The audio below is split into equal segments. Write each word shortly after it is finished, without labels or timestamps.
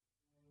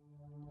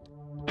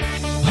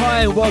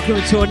G'day and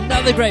welcome to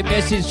another great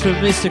message from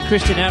Mr.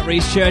 Christian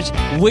Outreach Church.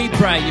 We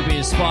pray you've been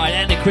inspired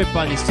and equipped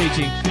by this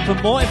teaching. For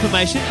more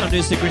information on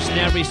Mr. Christian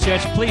Outreach Church,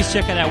 please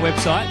check out our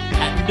website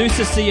at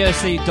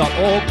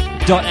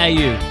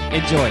noosacoc.org.au.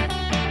 Enjoy.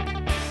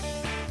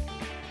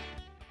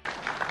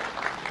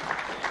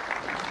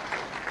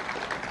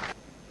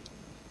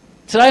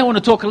 Today I want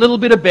to talk a little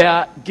bit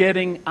about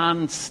getting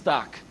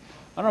unstuck.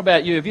 I don't know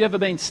about you. Have you ever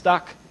been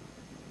stuck?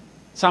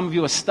 Some of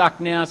you are stuck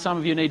now. Some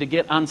of you need to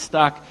get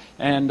unstuck.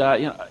 And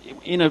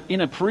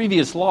in a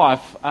previous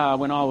life,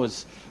 when I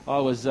was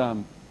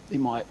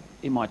in my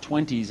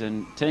 20s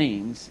and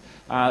teens,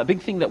 a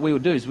big thing that we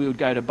would do is we would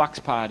go to bucks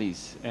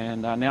parties.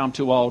 And now I'm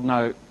too old.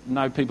 No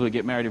people who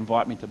get married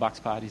invite me to bucks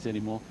parties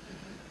anymore.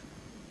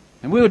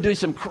 And we would do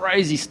some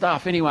crazy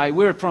stuff. Anyway,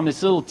 we were from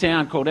this little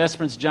town called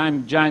Esperance.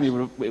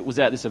 Jamie was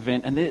at this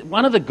event, and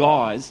one of the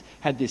guys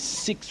had this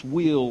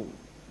 6-wheel,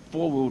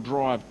 4-wheel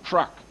drive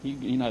truck.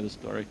 You know the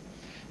story.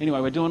 Anyway,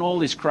 we're doing all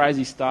this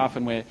crazy stuff,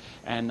 and we're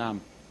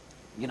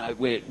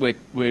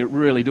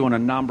really doing a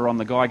number on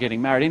the guy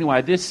getting married.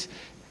 Anyway,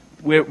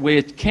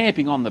 we're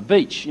camping on the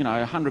beach,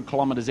 100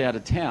 kilometres out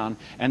of town,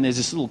 and there's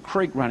this little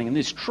creek running, and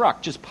this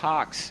truck just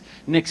parks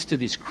next to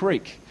this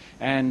creek,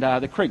 and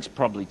the creek's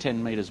probably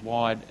 10 metres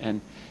wide,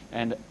 and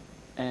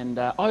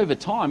over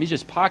time, he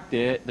just parked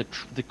there.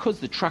 Because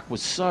the truck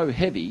was so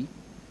heavy,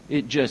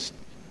 it just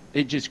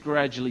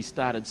gradually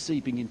started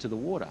seeping into the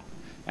water.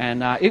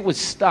 And it was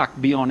stuck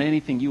beyond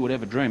anything you would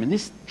ever dream. And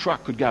this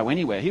truck could go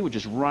anywhere. He would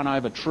just run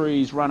over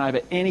trees, run over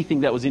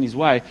anything that was in his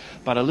way.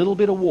 But a little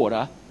bit of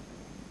water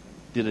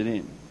did it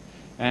in.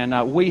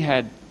 And we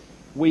had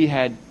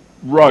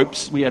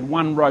ropes. We had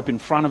one rope in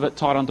front of it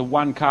tied onto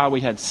one car.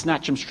 We had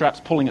snatch-em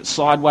straps pulling it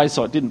sideways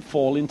so it didn't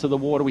fall into the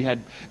water. We had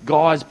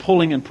guys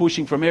pulling and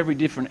pushing from every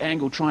different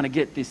angle trying to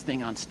get this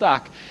thing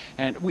unstuck.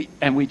 And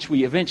which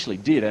we eventually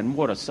did. And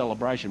what a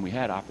celebration we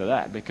had after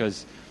that,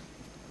 because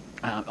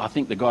I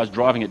think the guys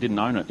driving it didn't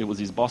own it. It was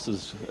his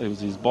boss's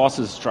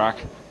truck,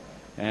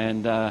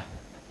 but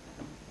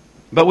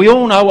we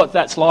all know what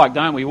that's like,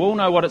 don't we? We all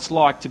know what it's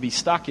like to be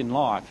stuck in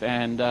life.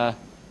 And I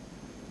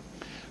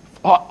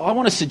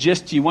want to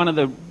suggest to you one of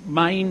the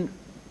main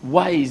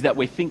ways that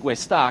we think we're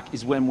stuck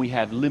is when we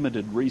have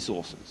limited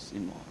resources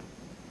in life.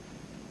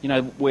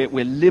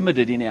 We're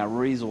limited in our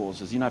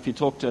resources. If you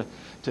talk to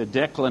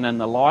Declan and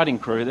the lighting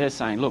crew, they're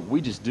saying, look,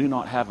 we just do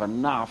not have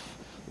enough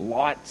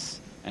lights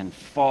and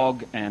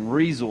fog and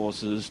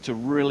resources to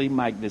really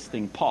make this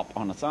thing pop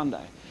on a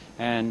Sunday.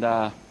 And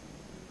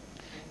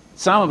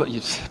some of it, you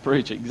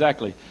preach it,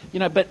 exactly.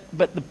 But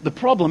the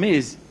problem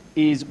is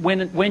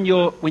when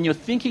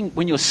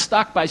you're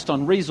stuck based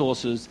on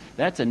resources,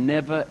 that's a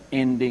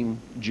never-ending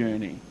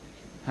journey.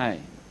 Hey,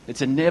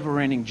 it's a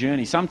never-ending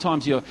journey.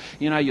 Sometimes you're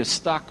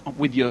stuck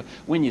when you're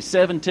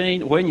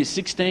 17 or when you're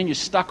 16, you're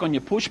stuck on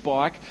your push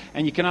bike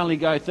and you can only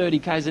go 30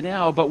 k's an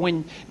hour. But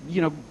when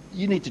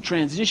you need to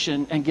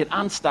transition and get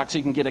unstuck so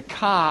you can get a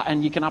car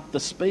and you can up the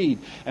speed.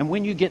 And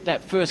when you get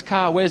that first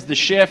car, where's the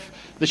chef?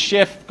 The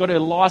chef got her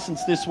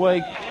license this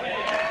week.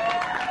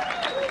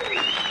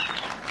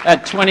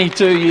 At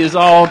 22 years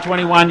old,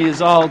 21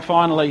 years old,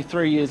 finally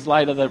 4 years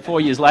later than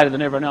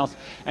everyone else,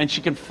 and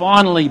she can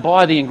finally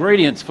buy the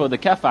ingredients for the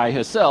cafe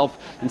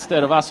herself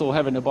instead of us all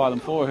having to buy them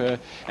for her.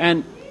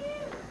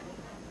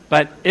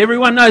 But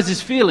everyone knows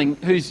this feeling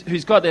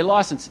who's got their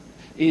license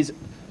is,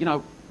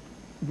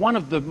 one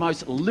of the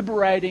most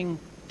liberating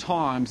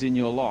times in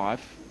your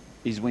life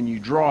is when you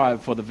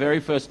drive for the very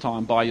first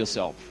time by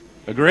yourself.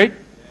 Agreed?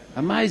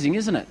 Amazing,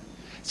 isn't it?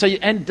 So you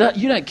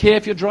don't care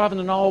if you're driving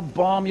an old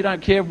bomb. You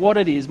don't care what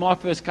it is. My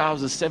first car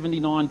was a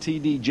 '79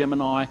 TD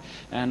Gemini,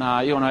 and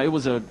it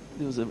was a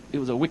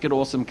wicked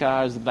awesome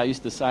car, as they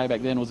used to say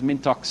back then. It was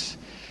Mintox,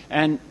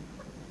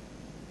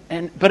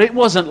 but it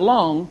wasn't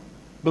long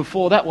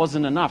before that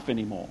wasn't enough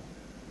anymore.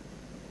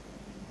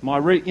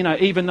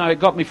 Even though it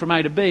got me from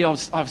A to B, I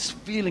was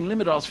feeling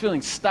limited. I was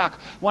feeling stuck.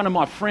 One of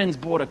my friends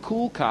bought a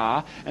cool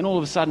car, and all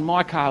of a sudden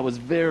my car was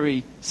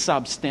very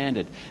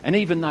substandard. And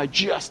even though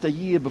just a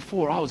year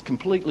before I was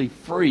completely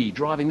free,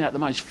 driving that the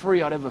most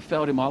free I'd ever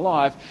felt in my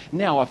life,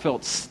 now I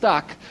felt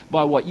stuck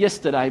by what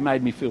yesterday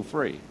made me feel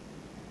free.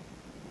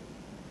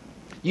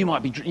 You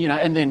might be,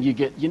 and then you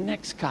get your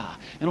next car.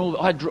 And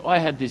I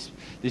had this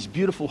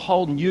beautiful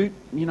Holden Ute,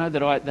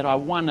 that I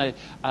won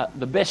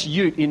the best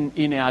Ute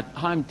in our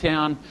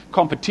hometown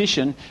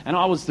competition, and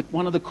I was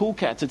one of the cool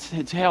cats.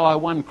 It's how I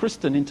won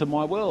Kristen into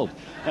my world,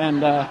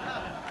 and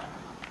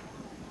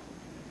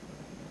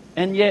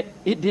yet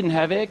it didn't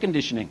have air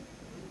conditioning.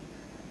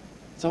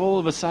 So all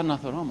of a sudden I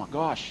thought, oh my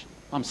gosh,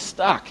 I'm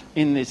stuck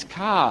in this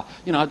car.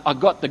 I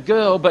got the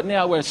girl, but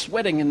now we're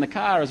sweating in the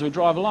car as we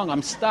drive along.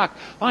 I'm stuck.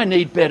 I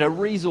need better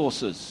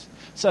resources.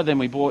 So then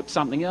we bought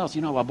something else.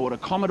 I bought a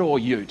Commodore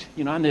Ute.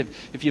 And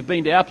if you've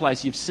been to our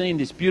place, you've seen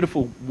this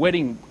beautiful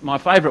wedding. My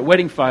favourite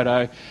wedding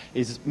photo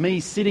is me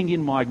sitting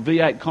in my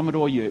V8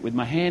 Commodore Ute with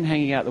my hand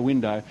hanging out the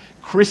window,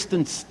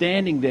 Kristen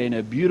standing there in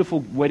her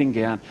beautiful wedding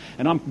gown,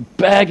 and I'm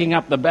bagging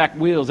up the back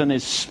wheels, and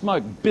there's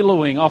smoke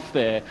billowing off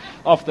the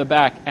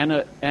back, and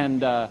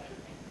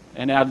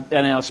And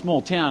our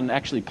small town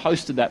actually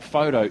posted that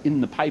photo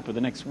in the paper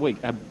the next week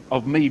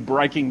of me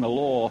breaking the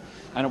law,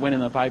 and it went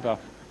in the paper.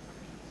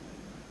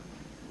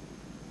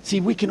 See,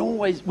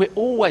 we're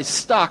always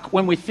stuck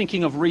when we're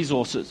thinking of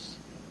resources.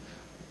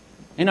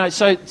 You know,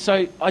 so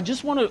I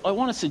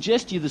want to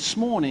suggest to you this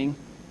morning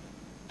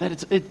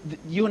that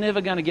you're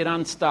never going to get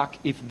unstuck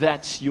if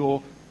that's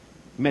your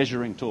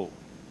measuring tool.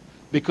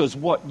 Because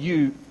what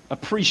you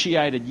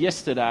appreciated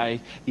yesterday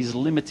is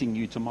limiting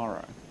you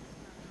tomorrow.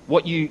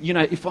 What you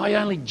know, if I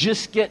only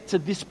just get to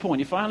this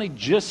point, if I only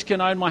just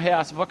can own my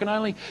house, if I can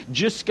only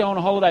just go on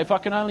a holiday, if I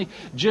can only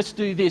just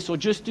do this or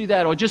just do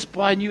that, or just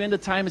buy a new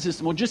entertainment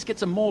system, or just get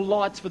some more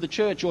lights for the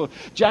church, or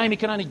Jamie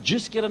can only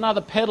just get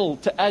another pedal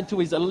to add to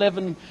his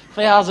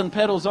 11,000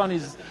 pedals on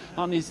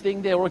his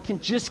thing there, or can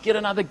just get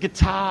another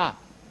guitar,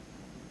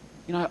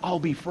 you know, I'll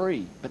be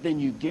free. But then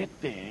you get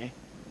there,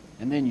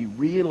 and then you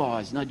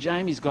realise, no,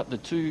 Jamie's got the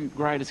two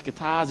greatest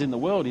guitars in the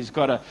world. He's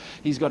got a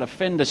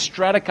Fender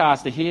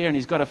Stratocaster here, and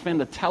he's got a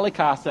Fender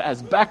Telecaster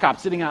as backup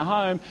sitting at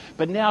home.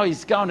 But now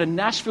he's going to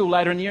Nashville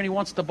later in the year, and he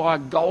wants to buy a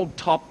gold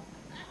top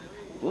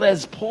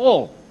Les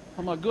Paul.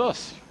 Oh my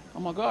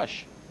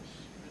gosh.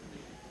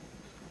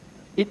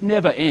 It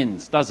never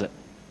ends, does it?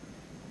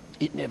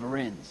 It never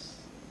ends.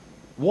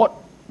 What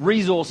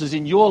resources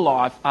in your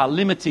life are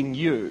limiting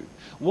you?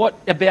 What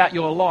about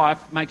your life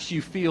makes you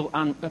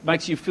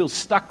feel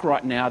stuck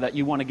right now that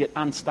you want to get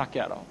unstuck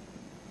out of?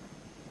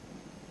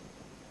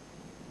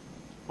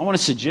 I want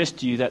to suggest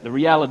to you that the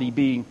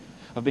reality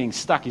of being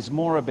stuck is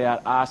more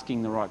about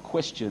asking the right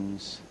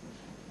questions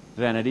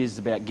than it is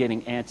about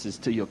getting answers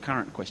to your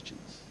current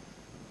questions.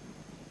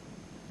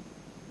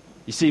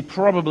 You see,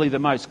 probably the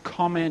most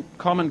common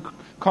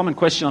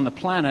question on the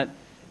planet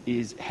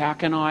is, how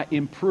can I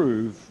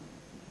improve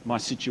my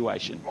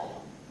situation?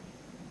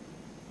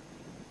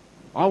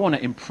 I want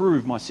to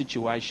improve my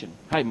situation.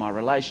 Hey, my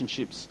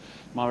relationships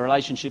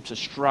are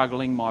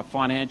struggling. My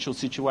financial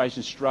situation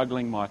is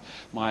struggling.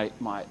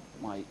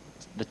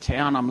 The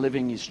town I'm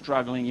living is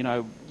struggling. You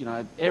know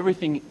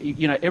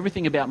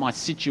everything about my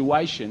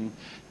situation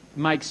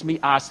makes me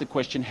ask the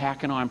question, how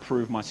can I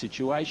improve my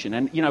situation?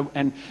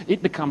 And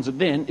it becomes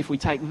then, if we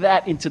take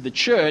that into the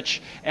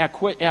church,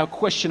 our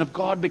question of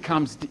God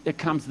becomes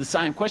the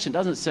same question,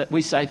 doesn't it?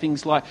 We say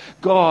things like,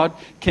 God,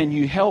 can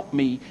you help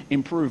me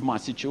improve my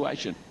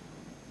situation?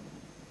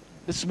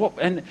 This is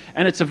and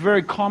it's a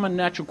very common,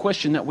 natural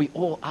question that we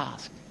all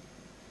ask.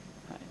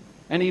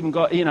 And even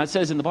God, it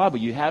says in the Bible,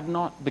 you have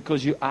not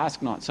because you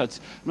ask not. So I'm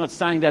not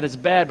saying that it's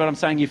bad, but I'm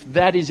saying if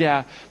that is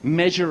our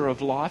measure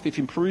of life, if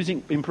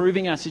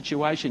improving our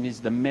situation is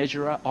the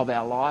measure of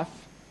our life,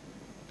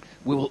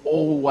 we will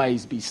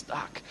always be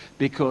stuck,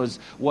 because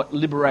what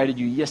liberated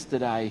you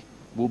yesterday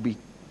will be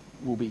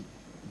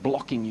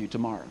blocking you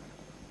tomorrow.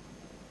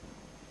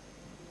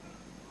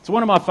 So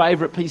one of my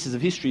favourite pieces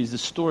of history is the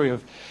story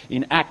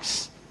in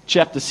Acts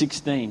chapter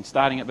 16,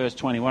 starting at verse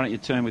 20. Why don't you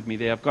turn with me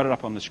there? I've got it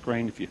up on the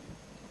screen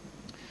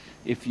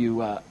if you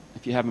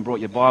haven't brought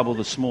your Bible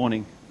this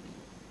morning.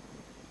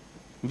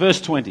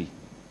 Verse 20.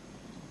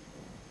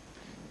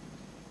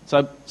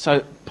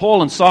 So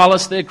Paul and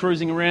Silas, they're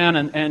cruising around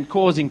and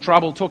causing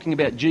trouble, talking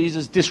about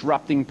Jesus,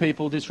 disrupting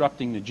people,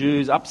 disrupting the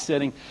Jews,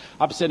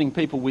 upsetting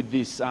people with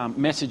this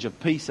message of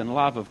peace and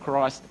love of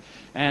Christ.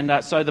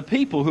 And so the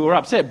people who were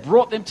upset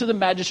brought them to the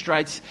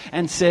magistrates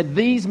and said,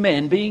 "These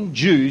men, being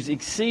Jews,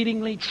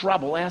 exceedingly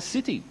trouble our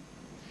city.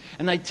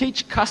 And they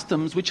teach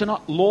customs which are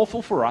not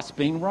lawful for us,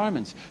 being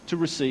Romans, to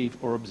receive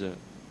or observe."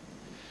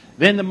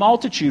 Then the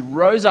multitude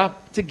rose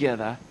up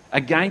together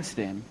against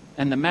them,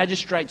 and the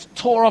magistrates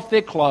tore off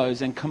their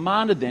clothes and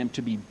commanded them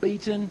to be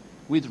beaten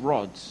with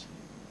rods.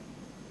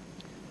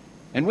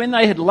 And when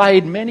they had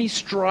laid many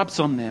stripes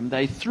on them,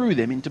 they threw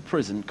them into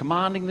prison,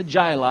 commanding the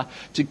jailer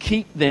to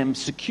keep them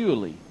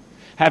securely.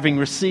 Having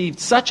received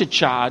such a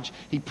charge,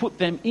 he put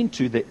them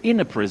into the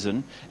inner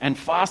prison and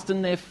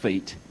fastened their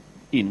feet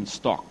in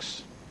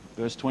stocks.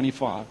 Verse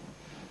 25.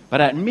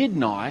 But at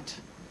midnight,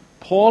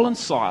 Paul and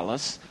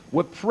Silas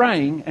were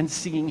praying and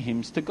singing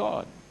hymns to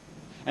God,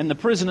 and the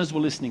prisoners were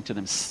listening to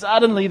them.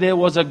 Suddenly there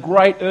was a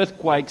great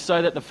earthquake,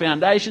 so that the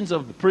foundations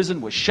of the prison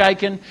were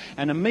shaken,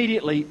 and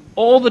immediately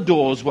all the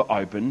doors were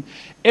opened,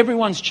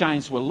 everyone's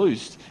chains were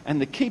loosed,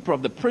 and the keeper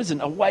of the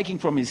prison, awaking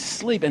from his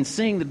sleep and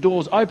seeing the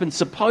doors open,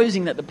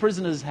 supposing that the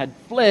prisoners had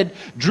fled,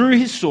 drew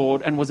his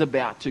sword and was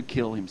about to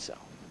kill himself.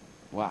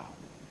 Wow.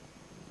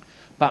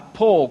 But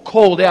Paul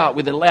called out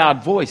with a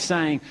loud voice,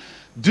 saying,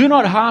 "Do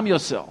not harm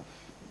yourself,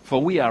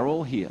 for we are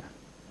all here."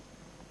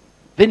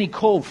 Then he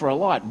called for a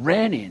light,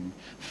 ran in,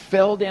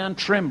 fell down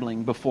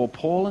trembling before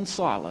Paul and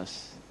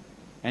Silas,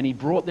 and he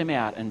brought them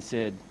out and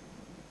said,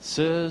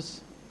 "Sirs,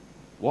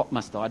 what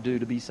must I do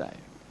to be saved?"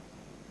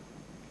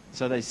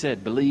 So they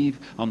said, "Believe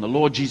on the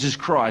Lord Jesus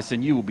Christ,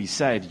 and you will be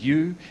saved,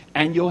 you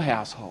and your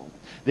household."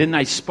 Then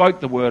they spoke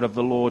the word of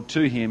the Lord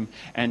to him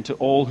and to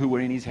all who were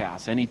in his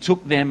house. And he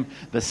took them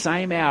the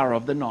same hour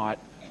of the night,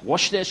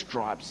 washed their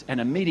stripes, and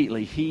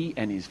immediately he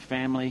and his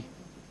family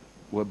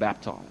were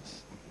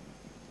baptized.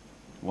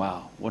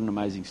 Wow, what an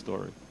amazing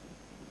story.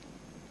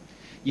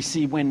 You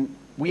see, when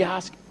we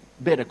ask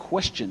better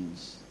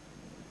questions,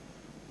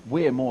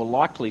 we're more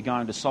likely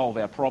going to solve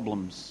our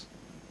problems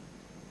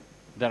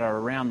that are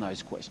around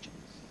those questions.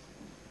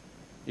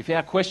 If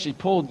our question,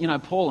 Paul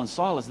and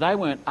Silas, they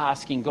weren't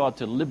asking God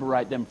to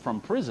liberate them from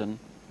prison.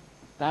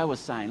 They were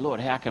saying, Lord,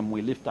 how can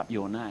we lift up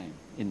your name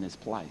in this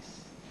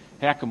place?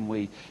 How can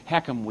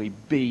we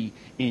be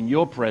in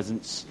your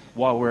presence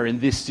while we're in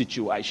this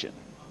situation?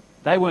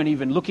 They weren't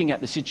even looking at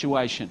the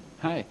situation.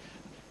 Hey,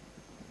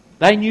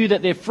 they knew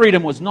that their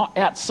freedom was not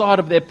outside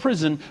of their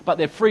prison, but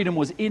their freedom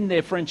was in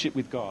their friendship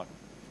with God.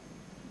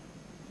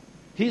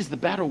 Here's the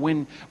battle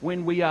when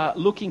we are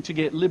looking to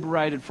get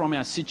liberated from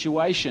our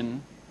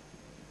situation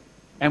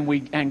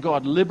and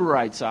God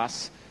liberates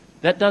us.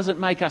 That doesn't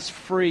make us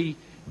free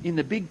in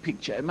the big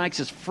picture. It makes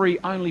us free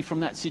only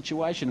from that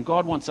situation.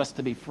 God wants us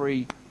to be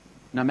free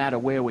no matter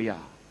where we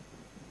are.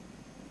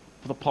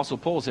 The Apostle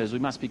Paul says we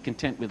must be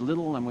content with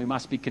little and we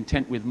must be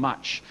content with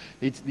much.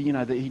 It's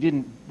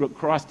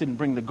Christ didn't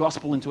bring the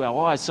gospel into our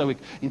lives so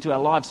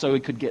we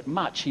could get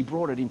much. He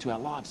brought it into our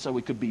lives so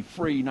we could be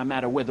free no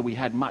matter whether we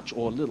had much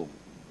or little.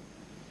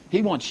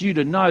 He wants you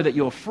to know that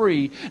you're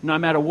free no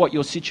matter what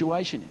your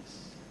situation is.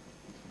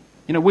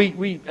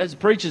 We as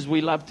preachers,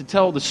 we love to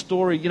tell the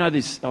story, they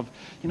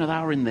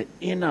were in the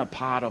inner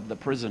part of the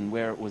prison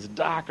where it was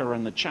darker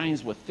and the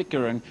chains were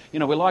thicker. And, we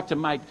like to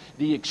make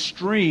the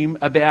extreme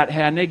about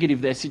how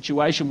negative their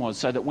situation was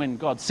so that when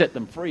God set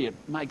them free, it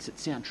makes it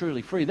sound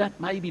truly free. That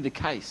may be the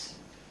case,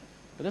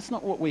 but that's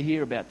not what we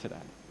hear about today.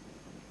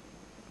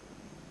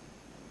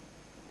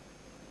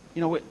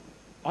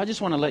 I just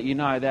want to let you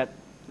know that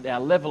our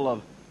level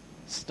of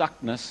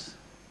stuckness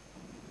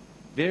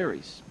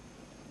varies.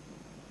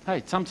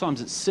 Hey,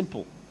 sometimes it's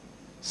simple.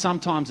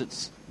 Sometimes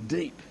it's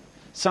deep.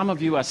 Some of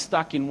you are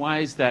stuck in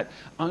ways that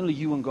only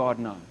you and God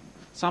know.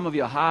 Some of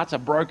your hearts are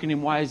broken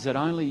in ways that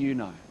only you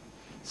know.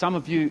 Some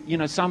of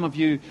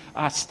you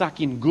are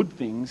stuck in good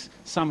things.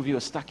 Some of you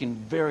are stuck in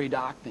very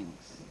dark things.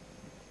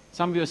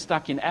 Some of you are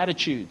stuck in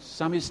attitudes.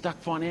 Some of you are stuck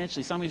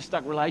financially. Some of you are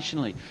stuck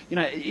relationally.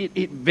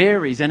 It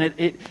varies and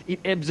it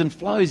ebbs and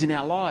flows in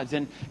our lives,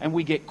 and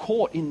we get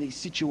caught in these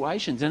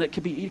situations. And it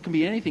can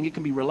be anything. It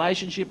can be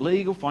relationship,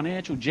 legal,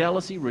 financial,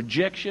 jealousy,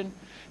 rejection.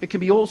 It can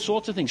be all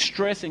sorts of things,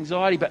 stress,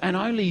 anxiety. And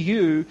only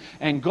you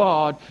and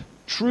God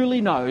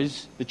truly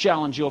knows the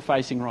challenge you're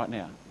facing right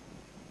now.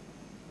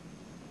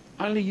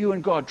 Only you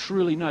and God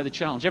truly know the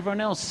challenge.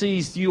 Everyone else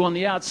sees you on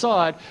the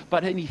outside,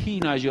 but only He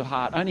knows your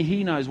heart. Only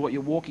He knows what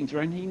you're walking through,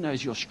 and He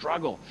knows your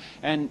struggle.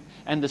 And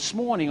this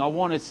morning, I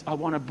want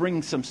to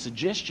bring some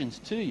suggestions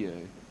to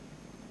you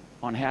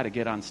on how to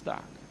get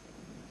unstuck.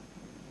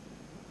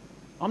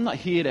 I'm not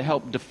here to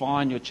help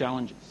define your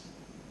challenges.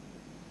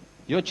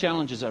 Your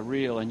challenges are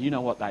real, and you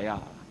know what they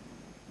are.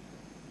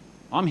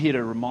 I'm here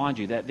to remind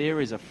you that there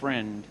is a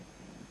friend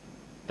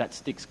that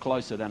sticks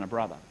closer than a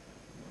brother.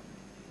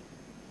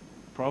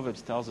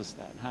 Proverbs tells us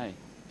that. Hey,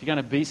 if you're going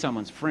to be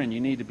someone's friend, you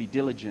need to be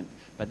diligent.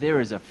 But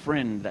there is a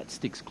friend that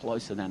sticks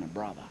closer than a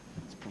brother.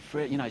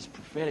 He's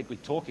prophetically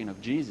talking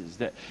of Jesus.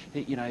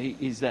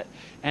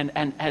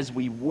 And as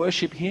we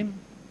worship Him,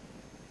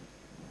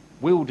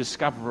 we will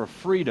discover a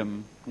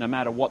freedom no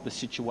matter what the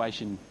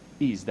situation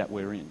is that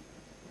we're in.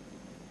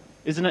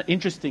 Isn't it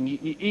interesting?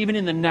 Even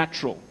in the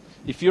natural,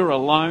 if you're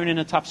alone in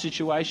a tough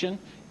situation,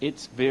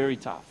 it's very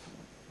tough.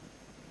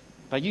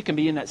 But you can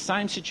be in that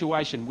same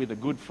situation with a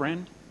good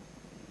friend,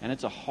 and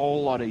it's a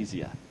whole lot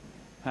easier.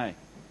 Hey.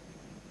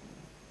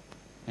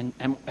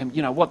 And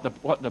what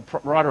the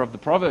writer of the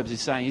Proverbs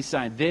is saying, he's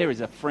saying there is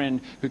a friend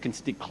who can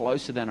stick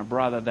closer than a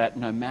brother, that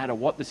no matter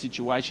what the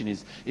situation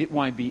is, it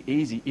won't be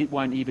easy. It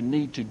won't even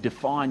need to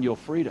define your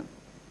freedom.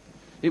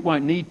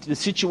 The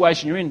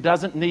situation you're in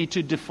doesn't need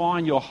to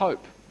define your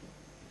hope.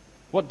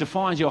 What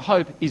defines your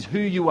hope is who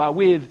you are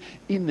with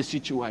in the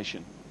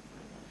situation.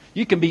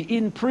 You can be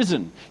in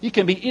prison. You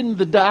can be in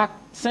the dark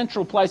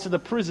central place of the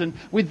prison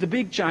with the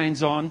big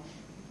chains on,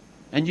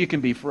 and you can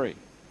be free.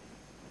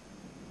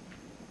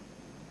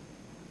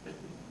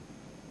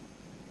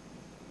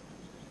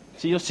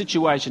 See, your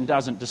situation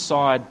doesn't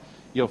decide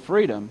your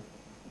freedom.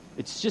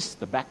 It's just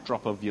the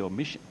backdrop of your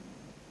mission.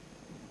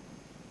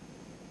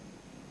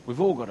 We've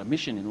all got a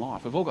mission in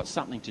life. We've all got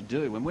something to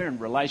do. When we're in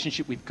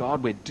relationship with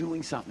God, we're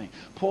doing something.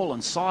 Paul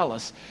and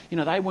Silas,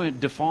 they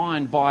weren't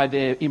defined by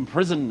their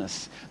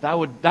imprisonedness.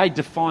 They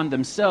defined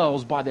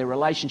themselves by their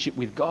relationship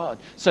with God,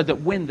 so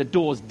that when the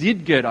doors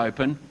did get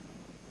open,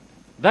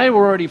 they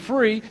were already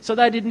free, so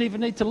they didn't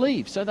even need to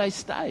leave. So they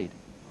stayed.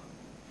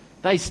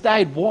 They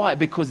stayed. Why?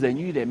 Because they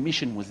knew their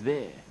mission was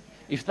there.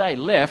 If they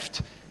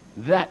left,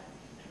 that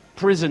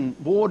prison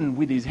warden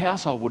with his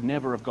household would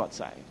never have got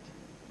saved.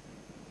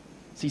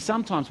 See,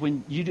 sometimes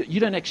when you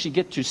don't actually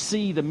get to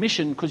see the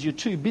mission because you're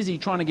too busy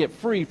trying to get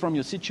free from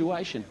your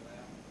situation.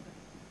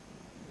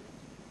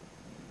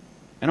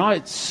 And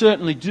I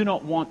certainly do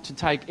not want to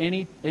take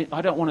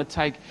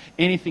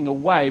anything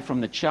away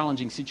from the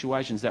challenging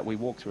situations that we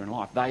walk through in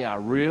life. They are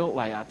real,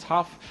 they are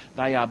tough,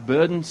 they are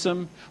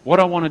burdensome.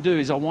 What I want to do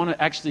is I want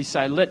to actually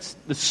say, let's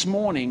this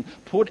morning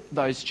put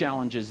those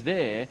challenges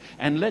there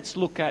and let's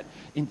look at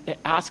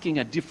asking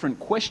a different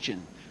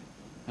question.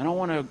 And I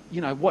want to,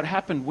 what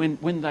happened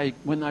when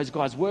those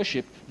guys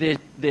worshipped,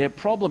 their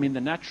problem in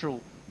the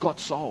natural got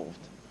solved,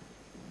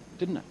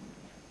 didn't it?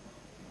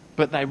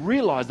 But they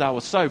realised they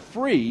were so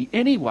free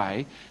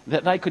anyway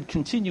that they could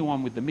continue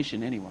on with the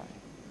mission anyway.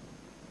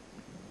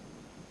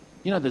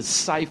 The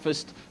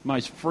safest,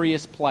 most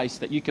freest place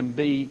that you can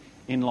be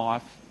in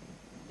life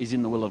is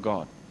in the will of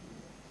God.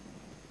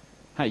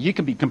 Hey, you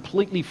can be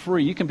completely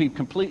free. You can be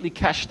completely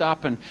cashed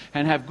up and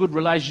have good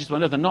relationships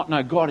with others and not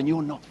know God, and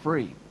you're not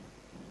free.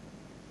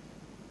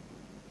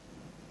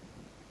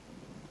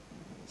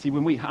 See,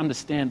 when we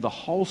understand the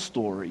whole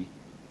story,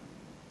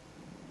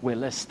 we're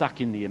less stuck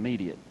in the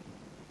immediate.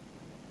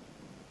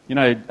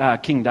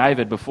 King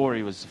David, before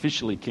he was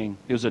officially king,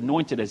 he was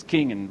anointed as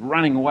king and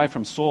running away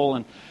from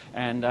Saul,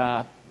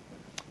 and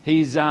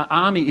his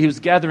army, he was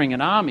gathering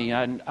an army,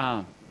 and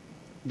I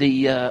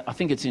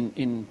think it's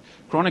in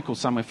Chronicles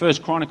somewhere, 1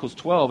 Chronicles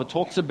 12, it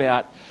talks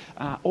about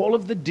all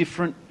of the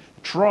different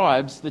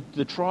tribes,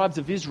 the tribes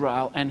of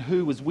Israel and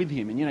who was with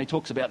him. And, he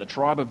talks about the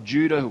tribe of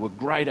Judah who were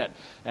great at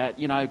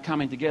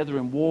coming together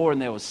in war,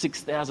 and there were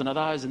 6,000 of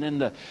those. And then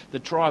the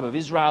tribe of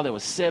Israel, there were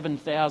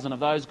 7,000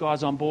 of those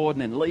guys on board.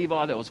 And then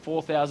Levi, there was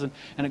 4,000.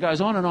 And it goes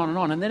on and on and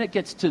on. And then it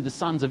gets to the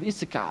sons of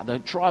Issachar, the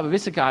tribe of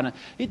Issachar. And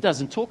it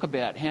doesn't talk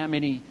about how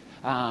many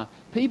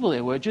people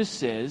there were. It just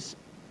says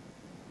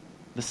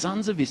the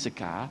sons of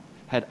Issachar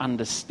had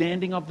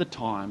understanding of the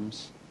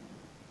times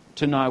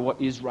to know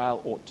what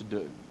Israel ought to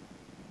do.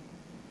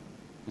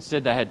 It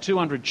said they had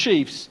 200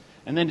 chiefs,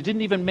 and then it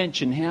didn't even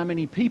mention how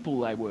many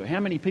people they were,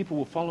 how many people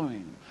were following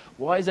them.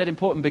 Why is that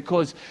important?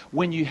 Because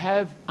when you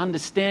have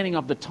understanding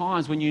of the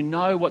times, when you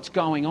know what's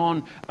going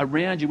on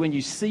around you, when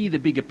you see the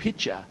bigger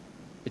picture,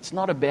 it's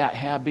not about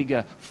how big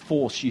a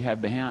force you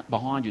have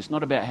behind you. It's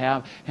not about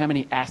how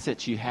many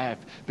assets you have,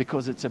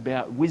 because it's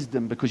about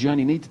wisdom, because you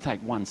only need to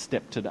take one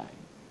step today.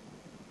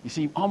 You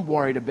see, I'm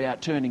worried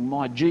about turning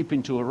my Jeep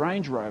into a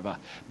Range Rover.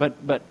 But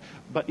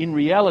in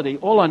reality,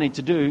 all I need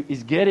to do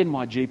is get in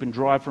my Jeep and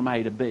drive from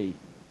A to B.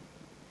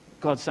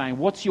 God's saying,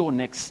 what's your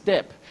next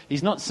step?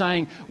 He's not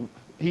saying,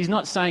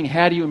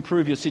 how do you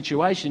improve your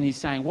situation? He's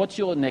saying, what's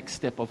your next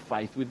step of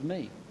faith with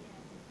me?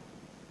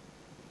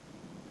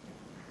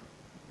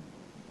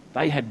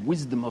 They had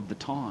wisdom of the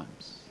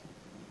times.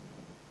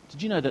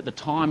 Did you know that the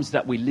times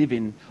that we live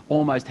in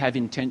almost have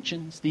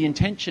intentions? The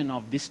intention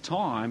of this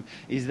time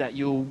is that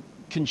you'll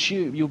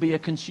be a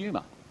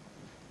consumer.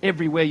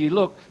 Everywhere you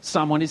look,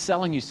 someone is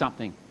selling you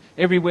something.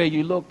 Everywhere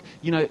you look,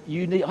 you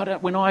need.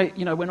 When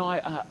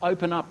I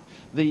open up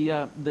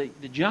the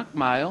junk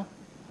mail,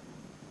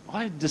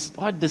 I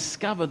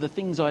discover the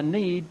things I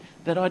need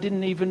that I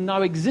didn't even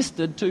know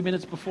existed 2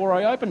 minutes before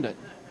I opened it.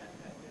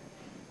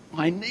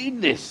 I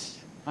need this.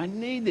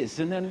 And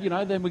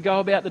then, then we go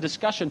about the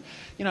discussion,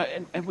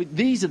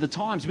 these are the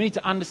times. We need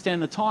to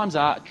understand the times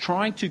are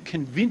trying to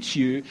convince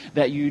you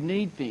that you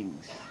need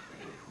things.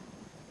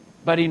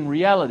 But in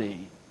reality,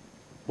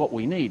 what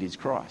we need is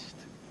Christ.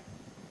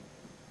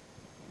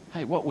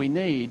 Hey, what we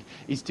need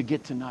is to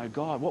get to know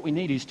God. What we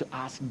need is to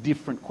ask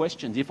different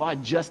questions. If I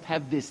just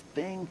have this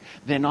thing,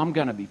 then I'm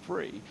going to be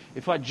free.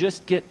 If I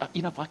just get,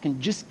 if I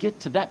can just get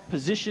to that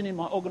position in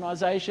my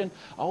organisation,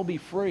 I'll be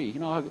free.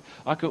 I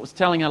was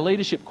telling a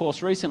leadership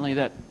course recently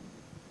that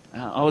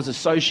I was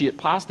associate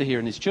pastor here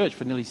in this church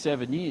for nearly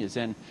 7 years,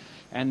 and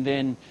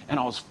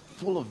I was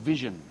full of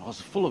vision. I was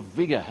full of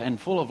vigour and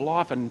full of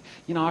life, and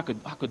I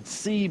could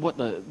see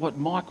what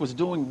Mike was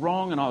doing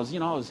wrong, and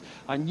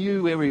I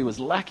knew where he was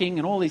lacking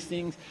and all these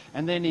things.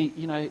 And then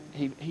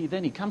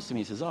he comes to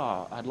me and says,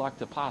 I'd like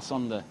to pass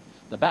on the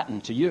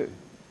baton to you.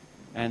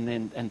 And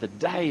the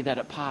day that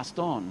it passed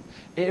on,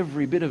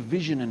 every bit of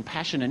vision and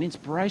passion and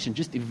inspiration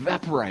just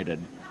evaporated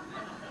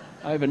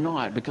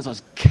overnight, because I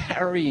was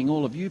carrying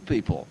all of you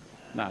people.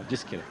 No,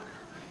 just kidding.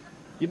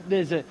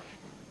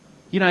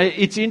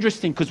 It's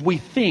interesting, because we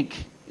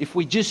think if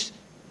we just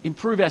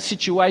improve our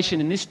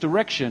situation in this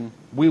direction,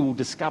 we will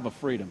discover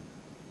freedom.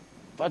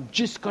 If I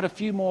just got a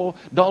few more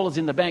dollars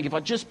in the bank, if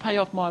I just pay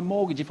off my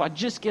mortgage, if I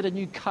just get a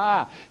new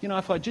car,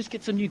 if I just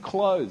get some new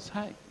clothes.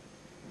 Hey,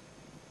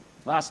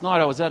 last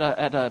night I was at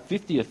a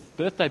 50th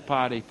birthday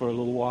party for a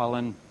little while,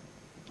 and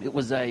it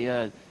was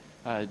a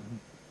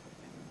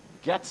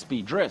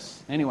Gatsby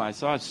dress. Anyway,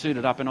 so I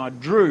suited up and I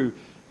drew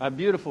a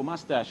beautiful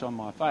mustache on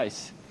my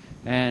face,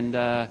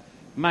 and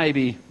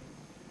maybe,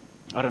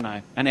 I don't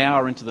know, an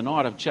hour into the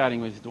night of chatting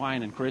with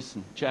Dwayne and Chris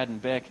and Chad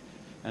and Beck,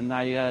 and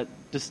they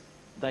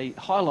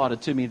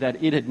highlighted to me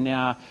that it had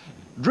now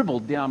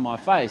dribbled down my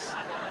face,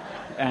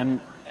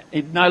 and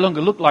it no longer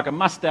looked like a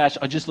mustache.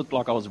 I just looked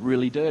like I was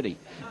really dirty.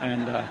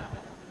 And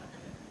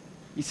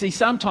you see,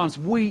 sometimes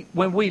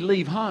when we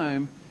leave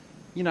home,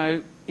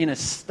 in a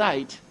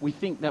state, we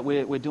think that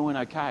we're doing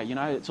okay.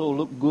 It's all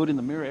look good in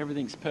the mirror,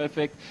 everything's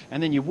perfect.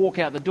 And then you walk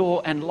out the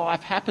door and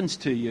life happens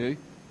to you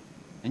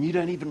and you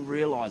don't even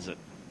realise it.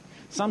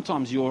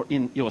 Sometimes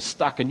you're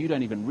stuck and you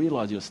don't even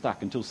realise you're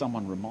stuck until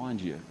someone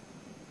reminds you.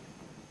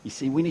 You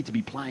see, we need to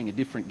be playing a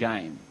different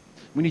game.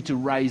 We need to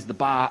raise the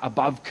bar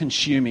above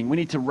consuming. We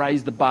need to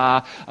raise the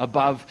bar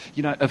above,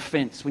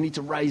 offence. We need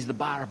to raise the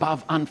bar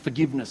above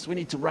unforgiveness. We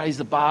need to raise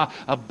the bar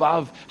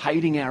above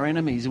hating our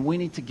enemies. And we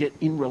need to get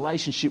in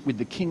relationship with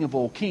the King of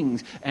all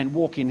kings and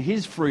walk in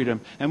his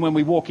freedom. And when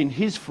we walk in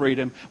his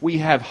freedom, we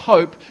have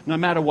hope no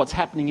matter what's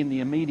happening in the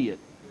immediate.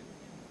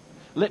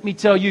 Let me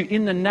tell you,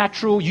 in the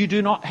natural, you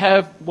do not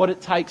have what it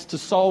takes to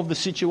solve the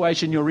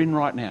situation you're in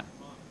right now.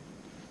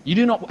 You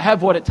do not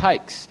have what it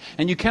takes,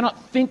 and you cannot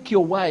think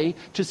your way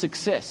to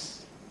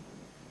success.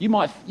 You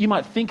might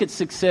think it's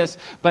success,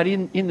 but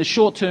in the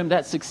short term,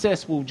 that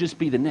success will just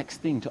be the next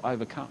thing to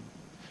overcome.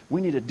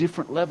 We need a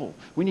different level.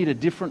 We need a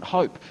different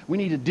hope. We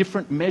need a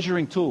different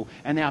measuring tool,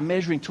 and our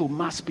measuring tool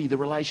must be the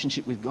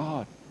relationship with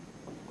God.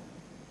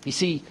 You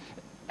see,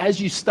 as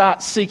you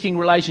start seeking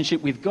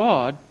relationship with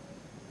God,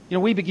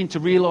 we begin to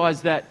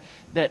realise that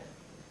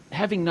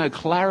having no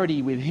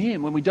clarity with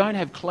him, when we don't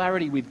have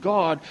clarity with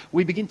God,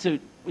 we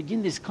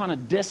begin this kind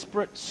of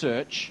desperate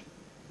search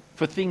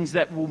for things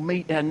that will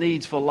meet our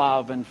needs for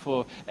love and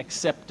for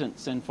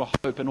acceptance and for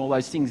hope and all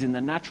those things in the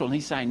natural. And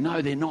he's saying,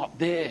 no, they're not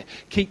there.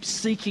 Keep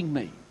seeking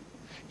me.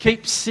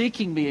 Keep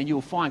seeking me and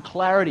you'll find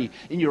clarity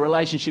in your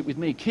relationship with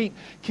me. Keep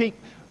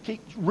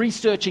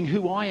researching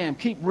who I am.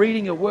 Keep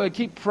reading your word.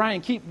 Keep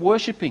praying. Keep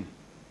worshipping.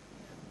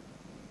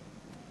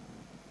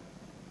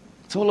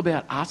 It's all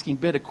about asking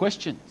better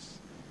questions.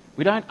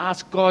 We don't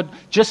ask God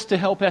just to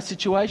help our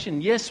situation.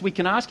 Yes, we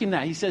can ask him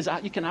that. He says,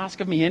 you can ask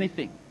of me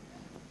anything.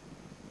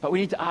 But we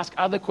need to ask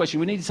other questions.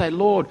 We need to say,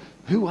 Lord,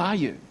 who are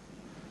you?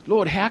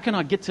 Lord, how can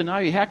I get to know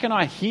you? How can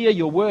I hear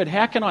your word?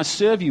 How can I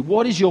serve you?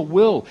 What is your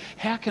will?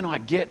 How can I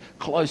get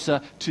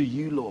closer to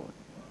you, Lord?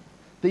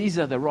 These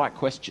are the right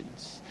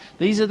questions.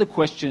 These are the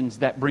questions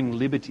that bring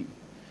liberty.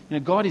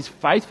 God is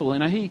faithful.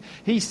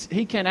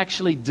 He can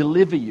actually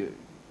deliver you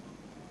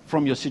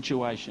from your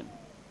situation.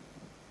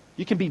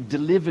 You can be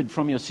delivered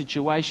from your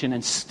situation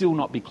and still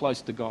not be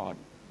close to God.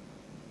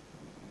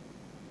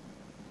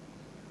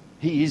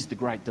 He is the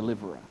great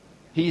deliverer.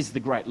 He is the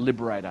great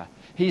liberator.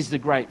 He is the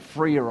great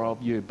freer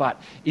of you.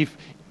 But if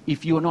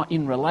you're not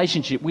in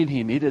relationship with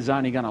him, it is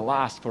only going to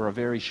last for a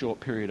very short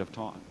period of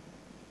time.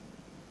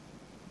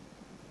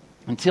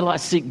 Until I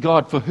seek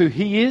God for who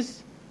he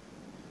is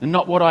and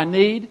not what I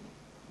need,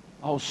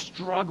 I'll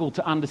struggle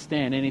to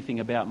understand anything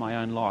about my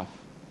own life.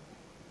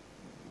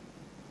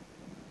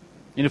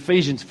 In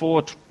Ephesians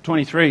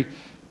 4:23,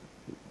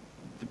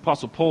 the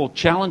Apostle Paul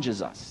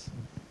challenges us.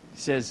 He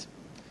says,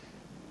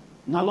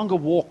 no longer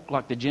walk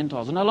like the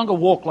Gentiles, no longer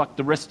walk like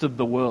the rest of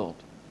the world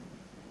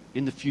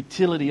in the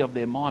futility of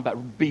their mind,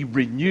 but be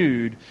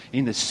renewed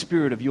in the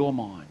spirit of your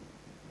mind.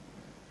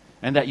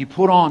 And that you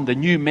put on the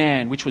new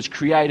man, which was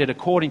created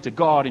according to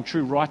God in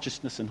true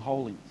righteousness and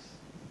holiness.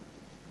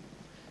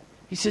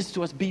 He says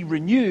to us, be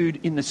renewed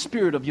in the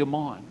spirit of your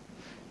mind.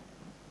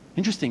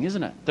 Interesting,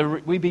 isn't it?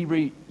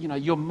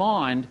 Your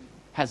mind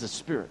has a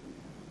spirit.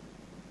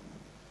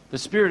 The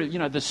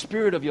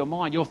spirit of your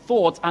mind, your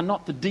thoughts are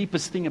not the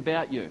deepest thing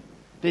about you.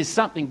 There's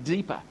something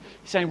deeper.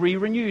 He's saying, be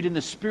renewed in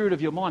the spirit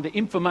of your mind. The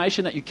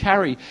information that you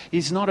carry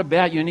is not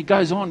about you. And it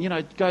goes on,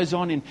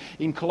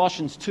 in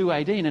Colossians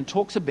 2:18 and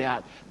talks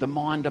about the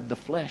mind of the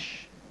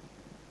flesh.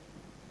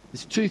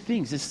 There's two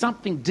things. There's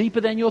something deeper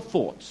than your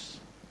thoughts.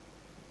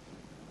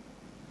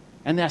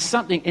 And there's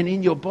something, and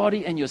in your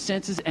body and your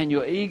senses and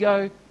your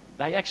ego,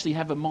 they actually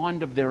have a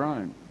mind of their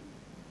own.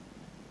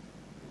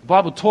 The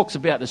Bible talks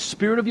about the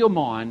spirit of your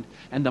mind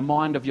and the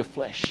mind of your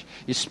flesh.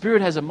 Your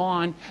spirit has a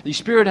mind.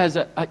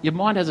 Your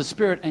mind has a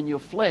spirit, and your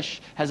flesh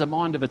has a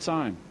mind of its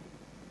own.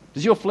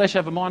 Does your flesh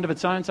have a mind of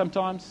its own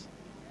sometimes?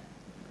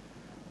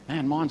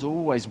 Man, mine's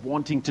always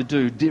wanting to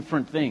do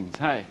different things.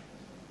 Hey,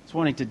 it's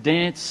wanting to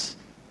dance.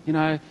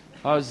 I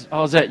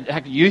was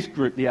at youth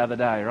group the other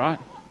day, right?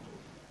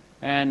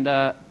 And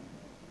I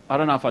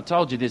don't know if I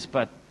told you this,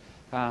 but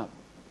I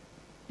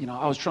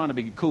was trying to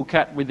be a cool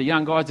cat with the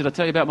young guys. Did I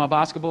tell you about my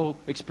basketball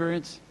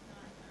experience?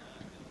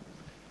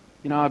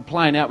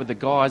 Playing out with the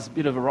guys.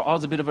 I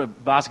was a bit of a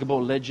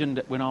basketball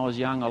legend when I was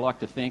young, I like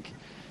to think.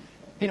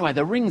 Anyway,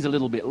 the ring's a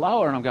little bit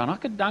lower, and I'm going, I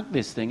could dunk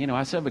this thing.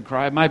 I have a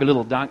crowd, maybe a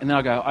little dunk, and then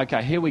I go,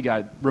 okay, here we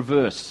go,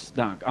 reverse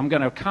dunk. I'm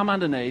going to come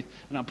underneath,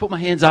 and I put my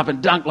hands up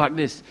and dunk like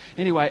this.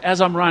 Anyway,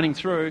 as I'm running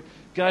through,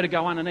 go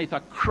underneath, I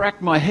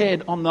crack my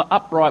head on the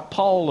upright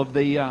pole of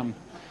the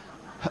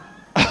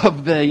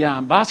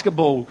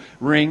basketball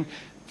ring,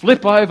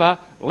 flip over,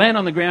 land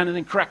on the ground, and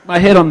then crack my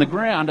head on the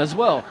ground as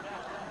well.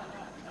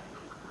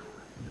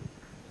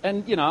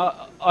 And,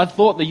 I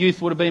thought the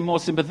youth would have been more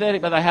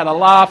sympathetic, but they had a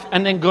laugh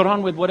and then got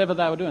on with whatever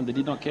they were doing. They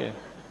did not care.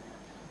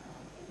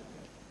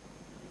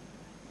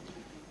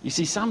 You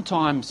see,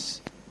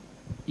 sometimes,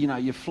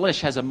 your flesh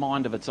has a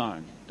mind of its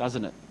own,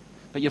 doesn't it?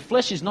 But your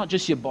flesh is not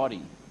just your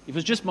body. If it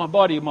was just my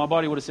body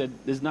would have said,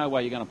 there's no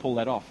way you're going to pull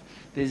that off.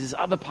 There's this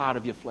other part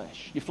of your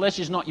flesh. Your flesh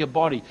is not your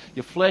body.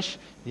 Your flesh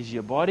is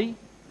your body.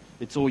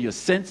 It's all your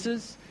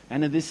senses.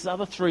 And then this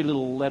other 3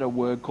 little letter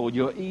word called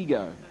your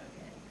ego.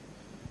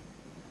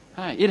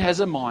 Hey, it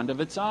has a mind of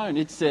its own.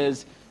 It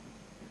says,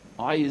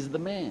 I is the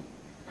man.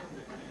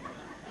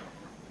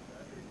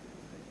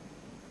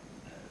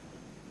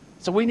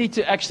 So we need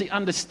to actually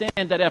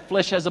understand that our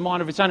flesh has a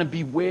mind of its own and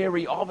be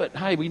wary of it.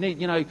 Hey, we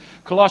need,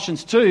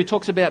 Colossians 2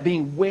 talks about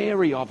being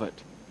wary of it.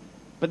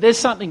 But there's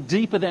something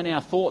deeper than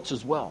our thoughts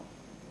as well.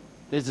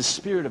 There's the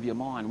spirit of your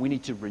mind. We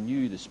need to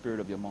renew the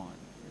spirit of your mind.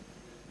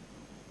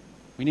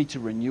 We need to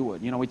renew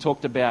it. We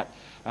talked about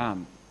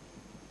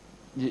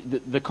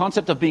the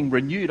concept of being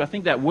renewed. I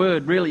think that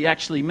word really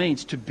actually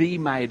means to be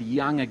made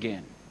young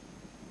again.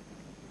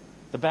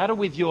 The battle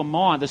with your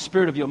mind, the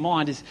spirit of your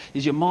mind,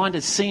 is your mind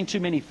has seen too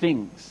many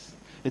things.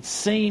 It's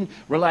seen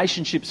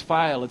relationships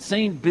fail. It's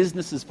seen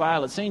businesses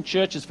fail. It's seen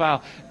churches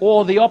fail.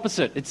 Or the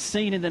opposite. It's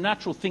seen in the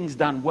natural things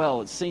done well.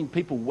 It's seen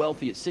people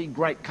wealthy. It's seen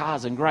great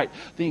cars and great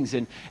things.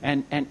 And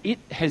it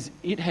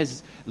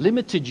has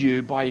limited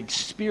you by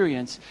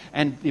experience.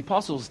 And the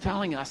Apostle's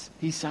telling us,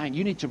 he's saying,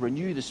 you need to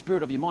renew the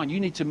spirit of your mind.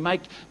 You need to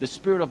make the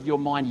spirit of your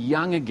mind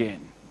young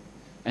again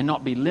and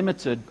not be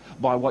limited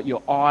by what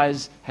your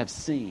eyes have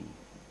seen.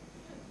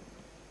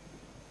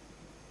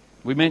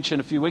 We mentioned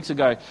a few weeks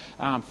ago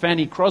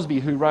Fanny Crosby,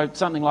 who wrote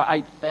something like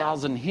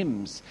 8,000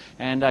 hymns,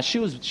 and she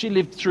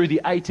lived through the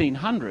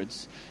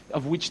 1800s,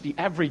 of which the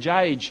average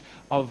age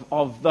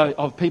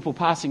of people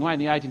passing away in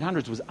the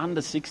 1800s was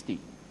under 60.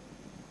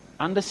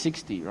 Under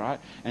 60, right?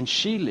 And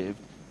she lived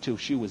till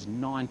she was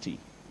 90.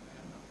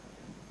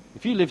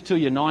 If you live till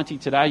you're 90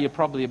 today, you're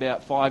probably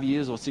about 5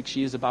 years or 6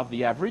 years above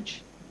the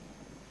average.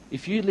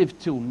 If you lived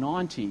till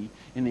 90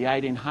 in the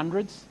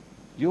 1800s,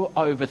 you're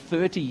over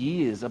 30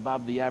 years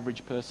above the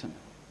average person.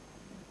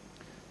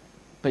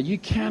 But you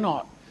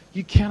cannot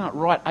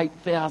write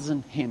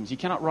 8,000 hymns. You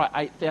cannot write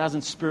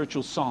 8,000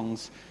 spiritual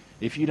songs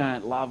if you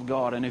don't love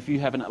God and if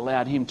you haven't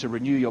allowed Him to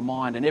renew your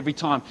mind. And every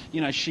time,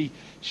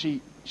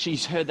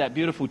 she's heard that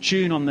beautiful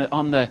tune on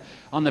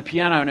the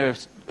piano, and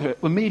her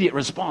immediate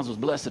response was,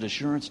 "Blessed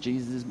assurance,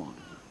 Jesus is mine."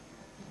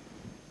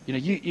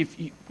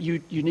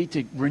 You need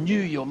to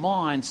renew your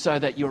mind so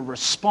that your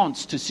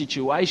response to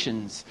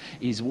situations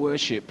is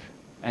worship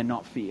and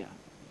not fear.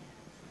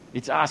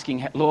 It's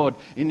asking, Lord,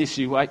 in this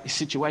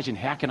situation,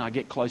 how can I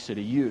get closer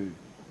to you?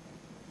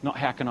 Not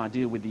how can I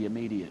deal with the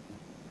immediate.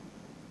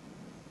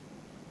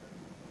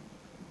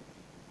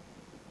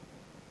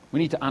 We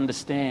need to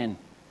understand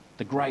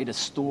the greater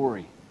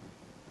story.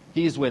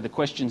 Here's where the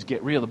questions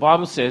get real. The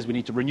Bible says we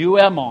need to renew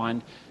our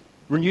mind,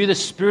 renew the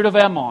spirit of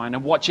our mind,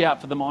 and watch out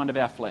for the mind of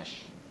our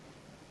flesh.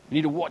 We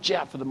need to watch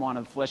out for the mind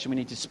of the flesh, and we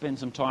need to spend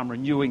some time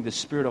renewing the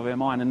spirit of our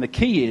mind. And the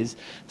key is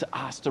to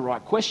ask the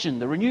right question.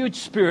 The renewed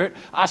spirit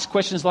asks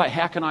questions like,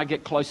 how can I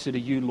get closer to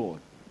you, Lord?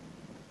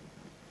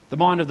 The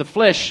mind of the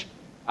flesh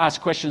asks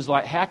questions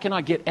like, how can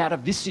I get out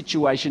of this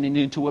situation and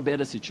into a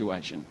better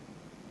situation?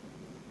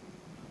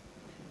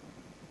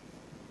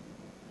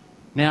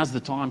 Now's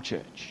the time,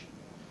 church.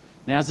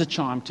 Now's the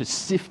time to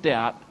sift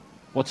out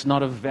what's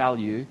not of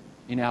value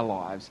in our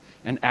lives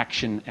and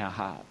action our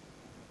heart.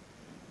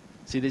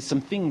 See, there's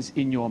some things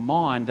in your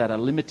mind that are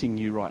limiting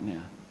you right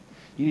now.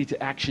 You need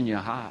to action your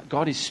heart.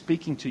 God is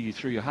speaking to you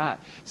through your heart.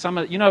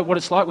 You know what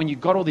it's like when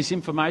you've got all this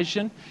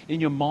information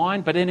in your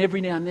mind, but then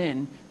every now and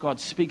then God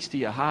speaks to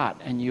your heart,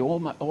 and you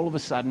all of a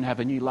sudden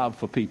have a new love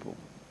for people.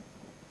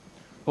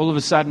 All of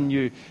a sudden,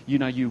 your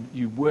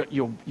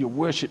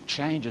worship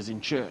changes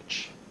in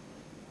church.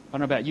 I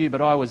don't know about you,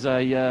 but I was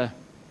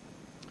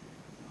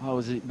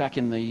back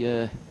in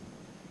the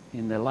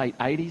late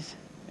 80s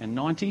and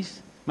 90s.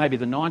 Maybe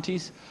the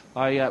 90s,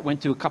 I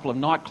went to a couple of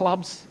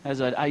nightclubs as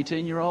an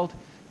 18-year-old.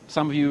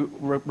 Some of you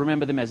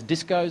remember them as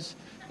discos,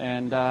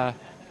 and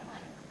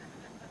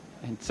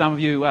some of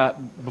you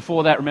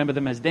before that remember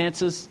them as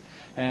dancers.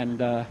 And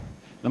the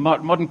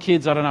modern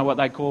kids, I don't know what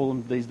they call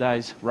them these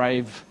days,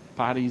 rave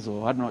parties,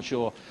 or I'm not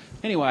sure.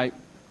 Anyway,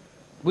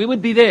 we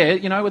would be there,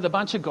 with a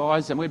bunch of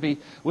guys, and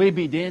we'd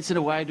be dancing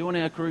away, doing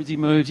our cruisy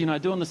moves,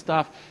 doing the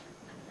stuff.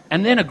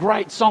 And then a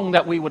great song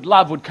that we would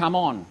love would come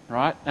on,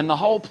 right? And the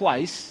whole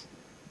place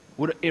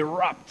would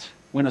erupt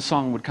when a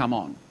song would come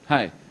on.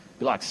 Hey, it'd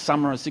be like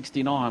Summer of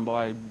 '69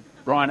 by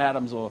Bryan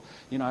Adams, or,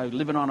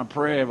 Living on a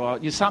Prayer, or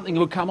something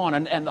would come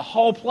on, and the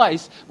whole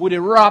place would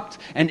erupt,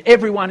 and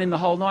everyone in the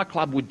whole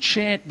nightclub would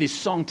chant this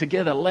song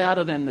together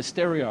louder than the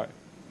stereo.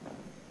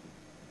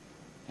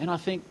 And I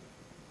think,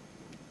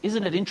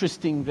 isn't it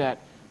interesting that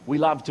we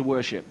love to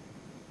worship?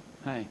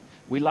 Hey,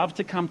 we love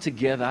to come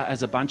together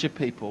as a bunch of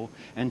people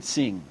and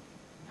sing.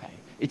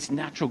 It's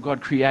natural.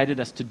 God created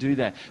us to do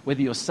that.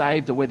 Whether you're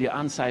saved or whether you're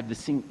unsaved,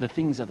 the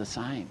things are the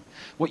same.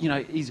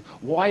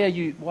 Why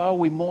are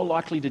we more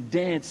likely to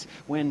dance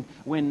when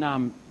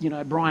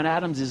Bryan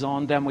Adams is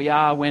on than we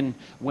are when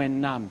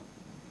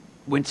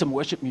some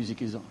worship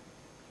music is on?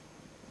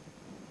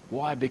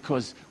 Why?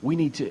 Because we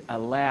need to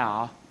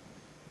allow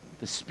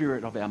the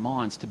spirit of our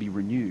minds to be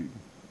renewed.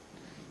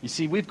 You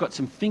see, we've got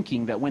some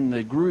thinking that when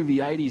the groovy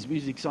 80s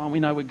music's on, we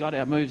know we've got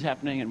our moves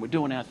happening and we're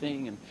doing our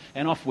thing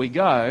and off we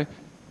go.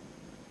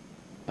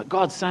 But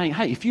God's saying,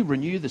 hey, if you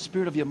renew the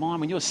spirit of your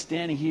mind, when you're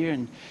standing here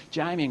and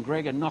Jamie and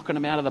Greg are knocking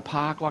them out of the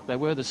park like they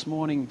were this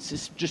morning,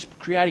 just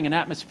creating an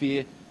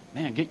atmosphere,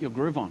 man, get your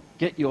groove on.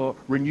 Get your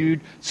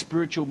renewed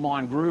spiritual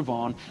mind groove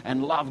on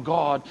and love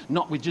God,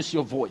 not with just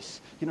your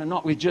voice,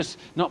 not with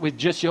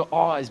just your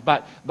eyes,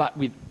 but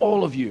with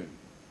all of you.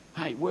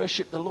 Hey,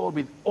 worship the Lord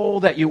with all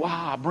that you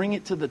are. Bring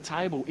it to the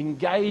table.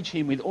 Engage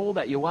Him with all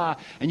that you are.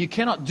 And you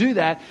cannot do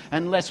that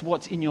unless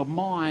what's in your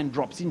mind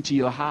drops into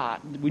your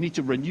heart. We need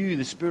to renew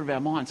the spirit of our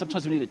mind.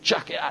 Sometimes we need to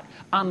chuck out,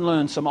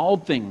 unlearn some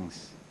old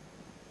things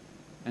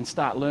and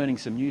start learning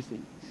some new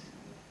things.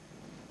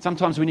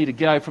 Sometimes we need to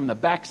go from the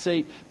back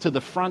seat to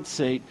the front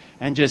seat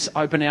and just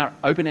open our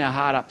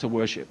heart up to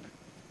worship.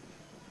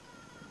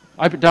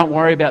 Don't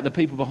worry about the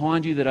people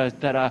behind you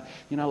that are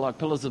like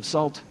pillars of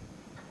salt.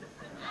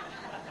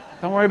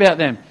 Don't worry about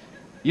them.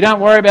 You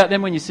don't worry about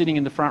them when you're sitting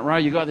in the front row.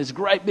 You've got this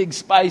great big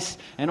space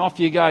and off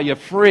you go. You're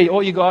free.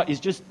 All you got is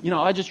just,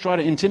 I just try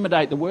to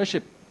intimidate the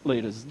worship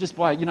leaders just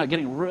by,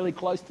 getting really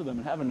close to them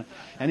and having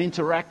and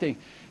interacting.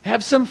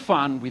 Have some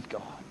fun with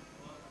God.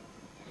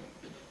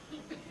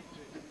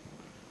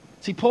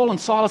 See, Paul and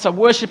Silas are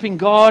worshipping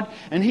God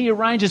and he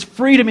arranges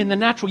freedom in the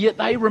natural, yet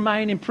they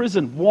remain in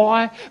prison.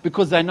 Why?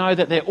 Because they know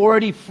that they're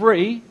already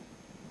free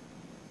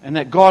and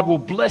that God will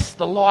bless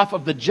the life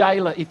of the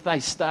jailer if they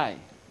stay.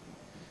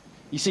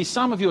 You see,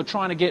 some of you are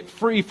trying to get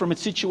free from a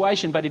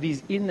situation, but it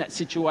is in that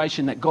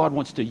situation that God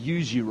wants to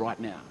use you right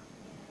now.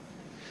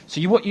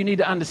 So what you need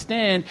to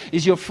understand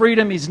is your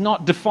freedom is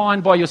not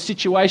defined by your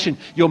situation.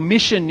 Your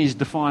mission is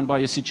defined by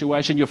your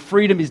situation. Your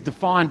freedom is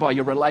defined by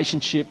your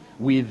relationship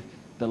with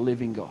the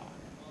living God.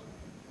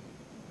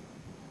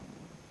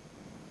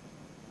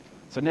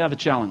 So now the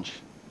challenge.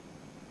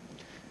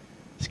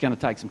 It's going to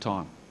take some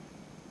time.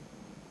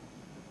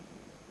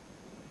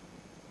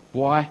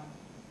 Why?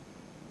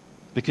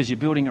 Because you're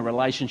building a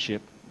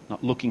relationship,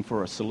 not looking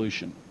for a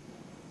solution.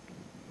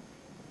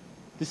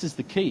 This is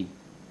the key.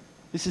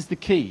 This is the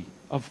key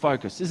of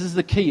focus. This is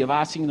the key of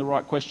asking the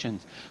right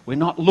questions. We're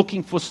not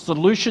looking for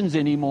solutions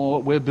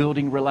anymore. We're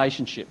building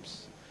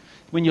relationships.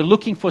 When you're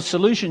looking for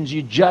solutions,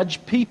 you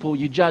judge people,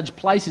 you judge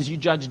places, you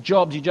judge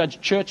jobs, you judge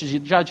churches, you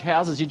judge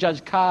houses, you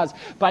judge cars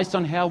based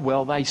on how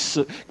well they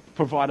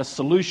provide a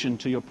solution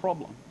to your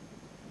problem.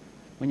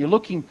 When you're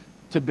looking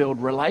to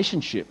build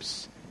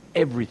relationships,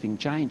 everything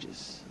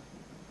changes.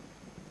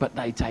 But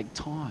they take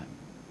time.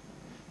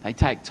 They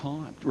take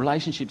time.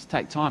 Relationships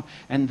take time.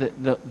 And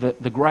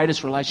the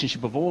greatest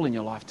relationship of all in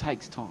your life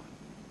takes time.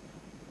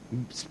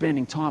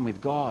 Spending time with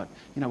God.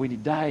 We do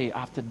day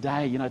after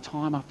day,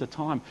 time after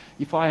time.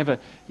 Here's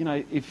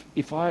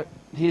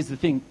the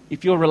thing.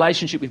 If your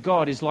relationship with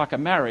God is like a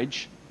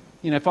marriage,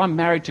 if I'm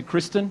married to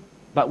Kristen,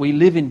 but we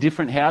live in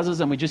different houses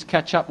and we just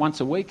catch up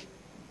once a week,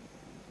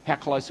 how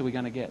close are we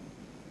going to get?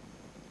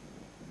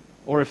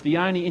 Or if the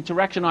only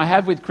interaction I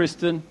have with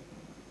Kristen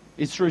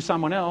is through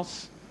someone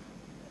else.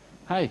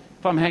 Hey,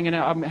 if I'm hanging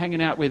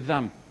out with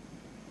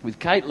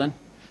Caitlin,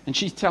 and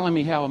she's telling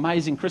me how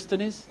amazing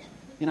Kristen is,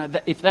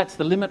 if that's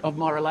the limit of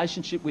my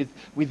relationship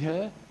with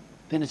her,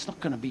 then it's not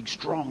going to be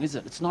strong, is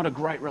it? It's not a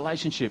great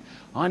relationship.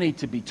 I need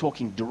to be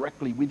talking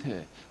directly with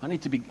her. I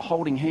need to be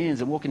holding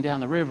hands and walking down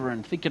the river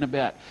and thinking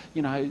about,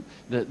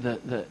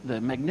 the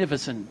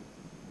magnificent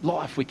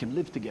life we can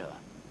live together.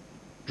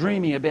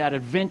 Dreaming about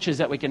adventures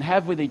that we can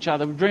have with each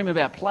other. Dreaming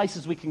about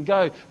places we can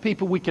go,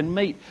 people we can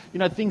meet,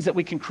 things that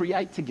we can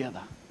create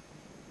together.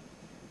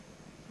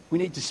 We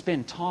need to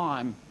spend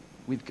time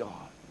with God.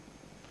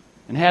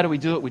 And how do we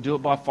do it? We do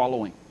it by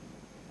following.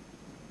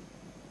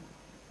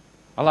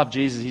 I love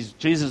Jesus.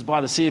 Jesus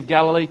by the Sea of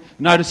Galilee.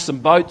 Notice some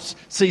boats,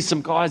 sees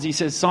some guys. He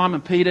says,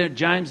 Simon Peter,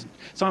 James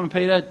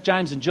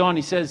and John.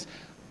 He says,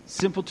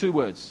 simple 2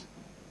 words.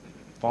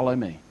 Follow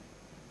me.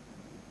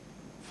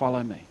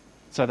 Follow me.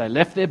 So they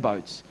left their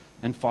boats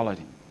and followed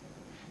him.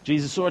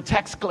 Jesus saw a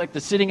tax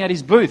collector sitting at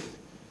his booth.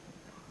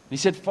 He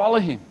said, follow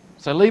him.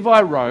 So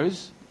Levi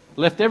rose,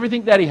 left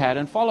everything that he had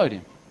and followed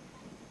him.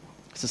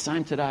 It's the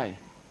same today.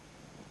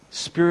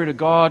 Spirit of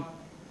God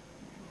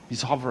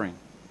is hovering.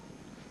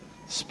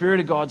 Spirit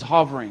of God's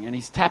hovering and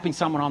he's tapping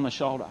someone on the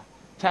shoulder.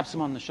 Taps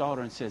him on the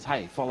shoulder and says,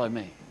 hey, follow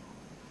me.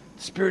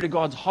 The Spirit of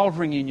God's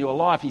hovering in your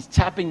life. He's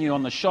tapping you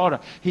on the shoulder.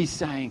 He's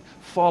saying,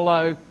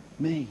 follow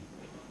me.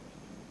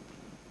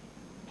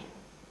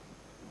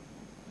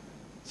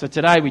 So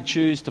today we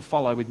choose to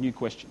follow with new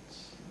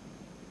questions.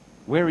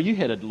 Where are you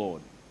headed,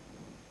 Lord?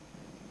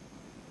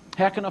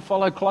 How can I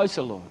follow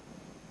closer, Lord?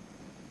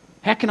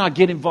 How can I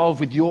get involved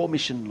with your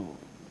mission, Lord?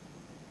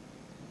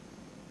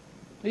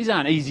 These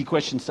aren't easy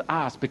questions to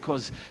ask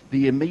because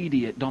the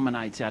immediate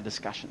dominates our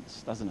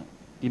discussions, doesn't it?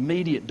 The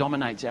immediate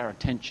dominates our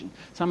attention.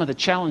 Some of the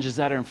challenges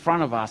that are in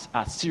front of us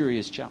are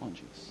serious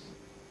challenges.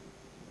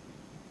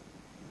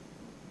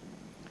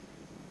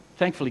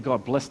 Thankfully,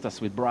 God blessed us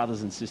with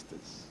brothers and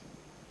sisters.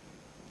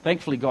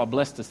 Thankfully, God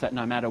blessed us that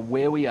no matter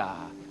where we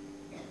are,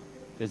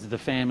 There's the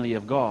family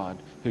of God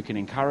who can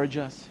encourage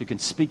us, who can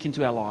speak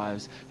into our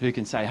lives, who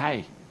can say,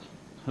 hey,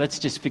 let's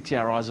just fix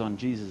our eyes on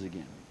Jesus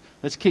again.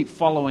 Let's keep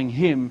following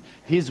Him,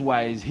 His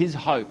ways, His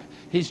hope,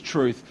 His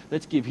truth.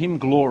 Let's give Him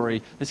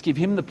glory. Let's give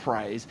Him the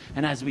praise.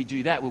 And as we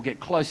do that, we'll get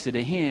closer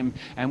to Him,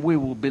 and we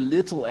will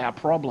belittle our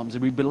problems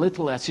and we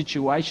belittle our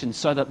situations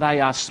so that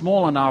they are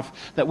small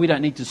enough that we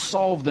don't need to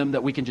solve them,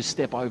 that we can just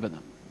step over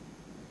them.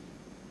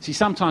 See,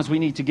 sometimes we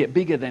need to get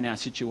bigger than our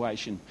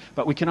situation,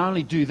 but we can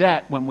only do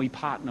that when we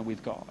partner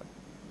with God,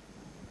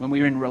 when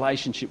we're in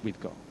relationship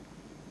with God.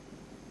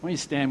 Why don't you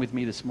stand with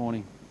me this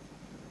morning?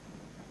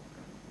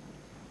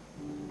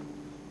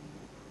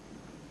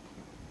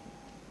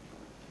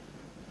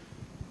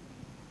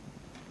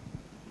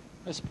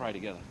 Let's pray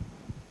together.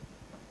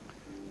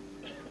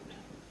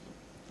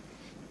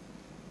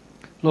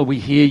 Lord, we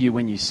hear you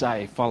when you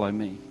say, follow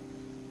me.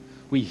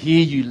 We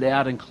hear you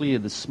loud and clear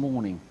this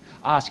morning,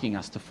 asking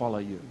us to follow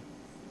you.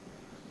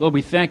 Lord,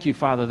 we thank you,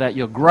 Father, that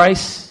your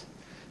grace,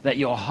 that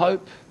your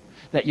hope,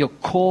 that your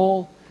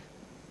call,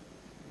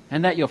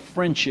 and that your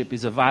friendship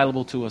is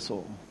available to us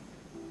all.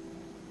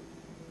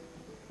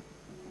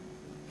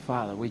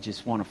 Father, we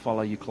just want to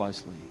follow you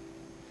closely.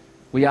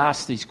 We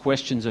ask these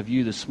questions of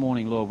you this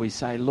morning, Lord. We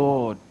say,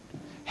 Lord,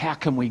 how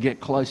can we get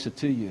closer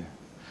to you?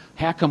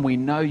 How can we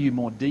know you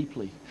more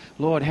deeply?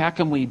 Lord, how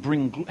can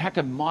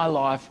my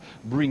life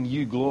bring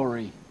you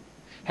glory?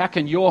 How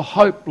can your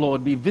hope,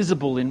 Lord, be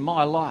visible in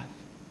my life?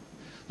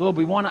 Lord,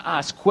 we want to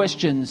ask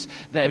questions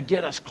that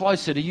get us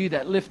closer to you,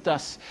 that lift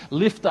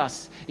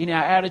us in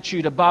our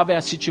attitude above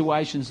our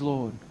situations,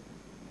 Lord.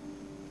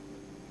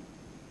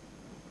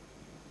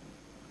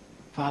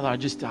 Father, I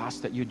just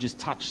ask that you just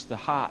touch the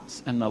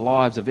hearts and the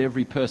lives of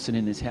every person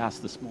in this house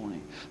this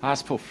morning. I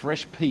ask for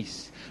fresh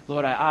peace.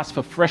 Lord, I ask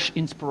for fresh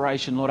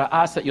inspiration. Lord, I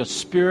ask that your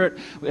Spirit,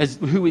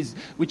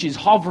 which is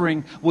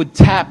hovering, would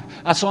tap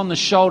us on the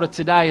shoulder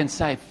today and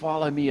say,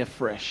 follow me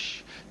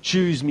afresh.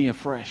 Choose me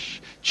afresh.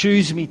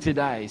 Choose me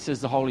today, says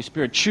the Holy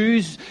Spirit.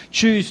 Choose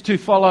to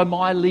follow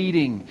my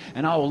leading,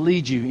 and I will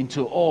lead you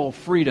into all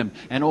freedom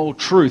and all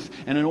truth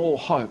and in all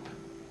hope.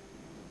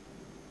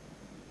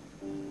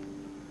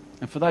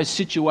 And for those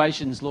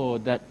situations,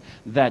 Lord,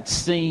 that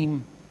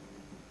seem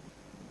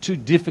too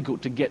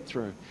difficult to get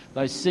through,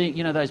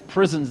 those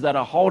prisons that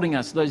are holding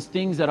us, those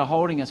things that are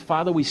holding us,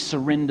 Father, we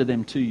surrender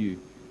them to you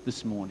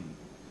this morning.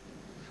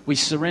 We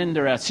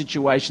surrender our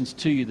situations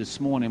to you this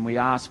morning. We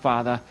ask,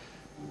 Father,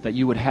 that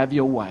you would have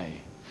your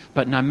way.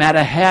 But no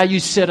matter how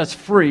you set us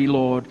free,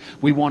 Lord,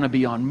 we want to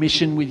be on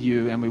mission with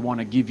you, and we want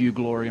to give you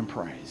glory and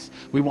praise.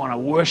 We want to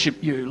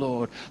worship you,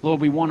 Lord. Lord,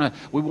 we want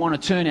to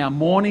turn our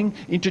mourning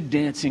into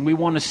dancing. We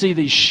want to see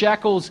these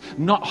shackles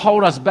not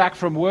hold us back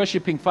from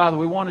worshiping, Father.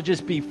 We want to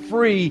just be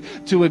free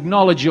to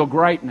acknowledge your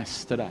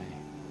greatness today.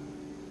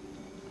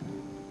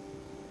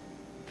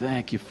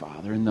 Thank you,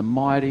 Father, in the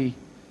mighty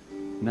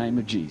name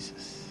of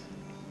Jesus.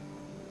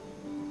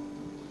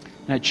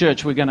 Now,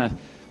 church, we're going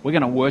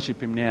to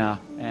worship him now,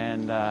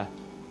 and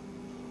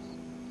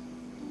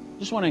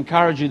just want to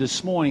encourage you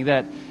this morning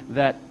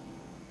that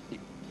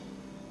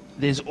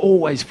there's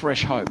always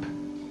fresh hope.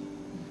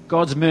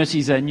 God's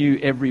mercies are new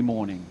every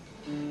morning.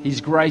 His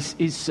grace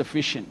is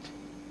sufficient.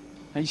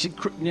 And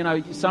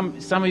some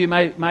of you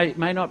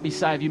may not be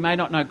saved. You may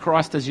not know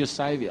Christ as your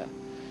Saviour.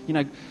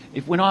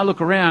 When I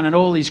look around at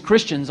all these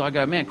Christians, I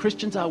go, man,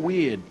 Christians are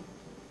weird.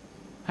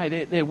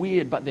 Hey, they're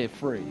weird, but they're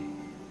free.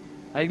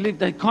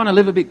 They kind of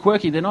live a bit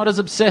quirky. They're not as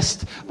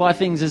obsessed by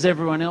things as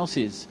everyone else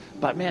is.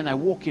 But man, they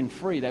walk in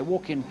free. They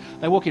walk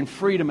in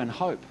freedom and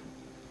hope.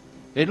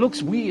 It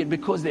looks weird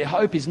because their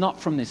hope is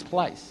not from this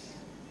place.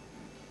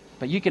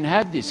 But you can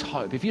have this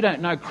hope. If you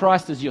don't know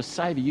Christ as your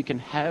Saviour, you can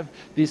have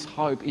this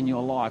hope in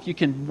your life. You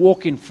can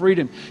walk in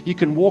freedom. You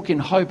can walk in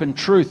hope and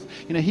truth.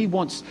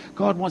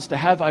 God wants to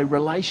have a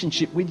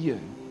relationship with you.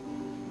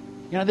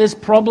 There's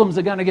problems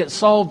that are going to get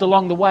solved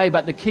along the way,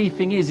 but the key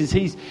thing is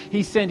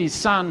He sent His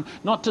Son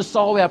not to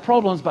solve our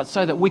problems, but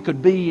so that we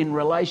could be in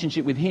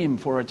relationship with Him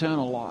for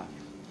eternal life.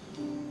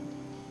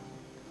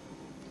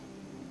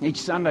 Each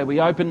Sunday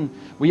we open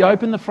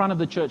the front of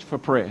the church for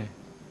prayer.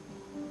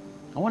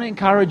 I want to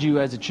encourage you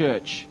as a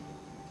church,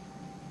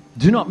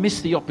 do not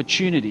miss the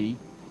opportunity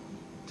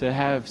to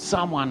have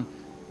someone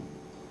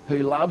who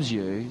loves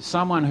you,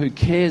 someone who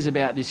cares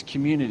about this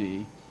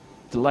community,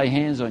 to lay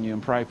hands on you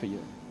and pray for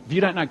you. If you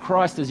don't know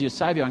Christ as your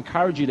Saviour, I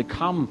encourage you to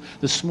come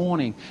this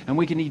morning, and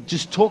we can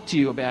just talk to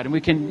you about Him.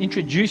 We can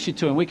introduce you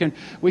to Him. We can.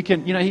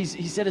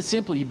 He said it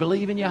simply: you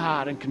believe in your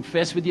heart and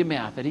confess with your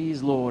mouth that He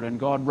is Lord and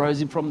God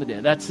rose Him from the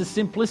dead. That's the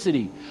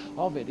simplicity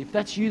of it. If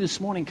that's you this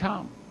morning,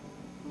 come.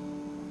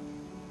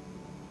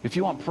 If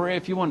you want prayer,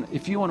 if you want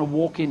to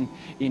walk in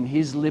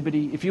His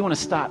liberty, if you want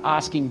to start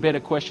asking better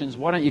questions,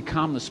 why don't you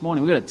come this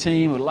morning? We've got a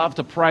team. We'd love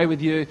to pray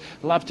with you.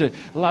 Love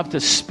to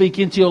speak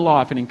into your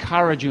life and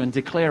encourage you and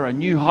declare a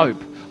new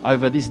hope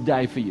over this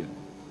day for you.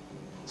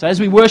 So as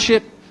we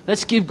worship,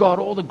 let's give God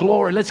all the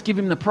glory. Let's give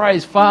Him the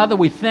praise. Father,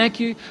 we thank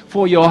you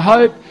for your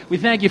hope. We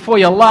thank you for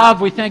your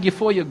love. We thank you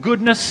for your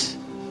goodness.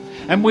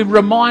 And we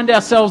remind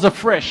ourselves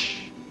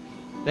afresh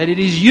that it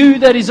is you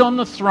that is on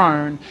the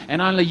throne,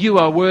 and only you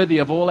are worthy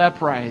of all our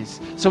praise.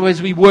 So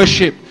as we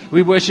worship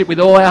with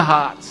all our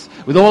hearts,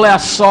 with all our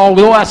soul,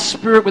 with all our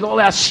spirit, with all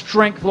our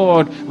strength,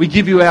 Lord. We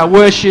give you our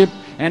worship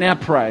and our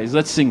praise.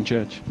 Let's sing,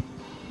 church.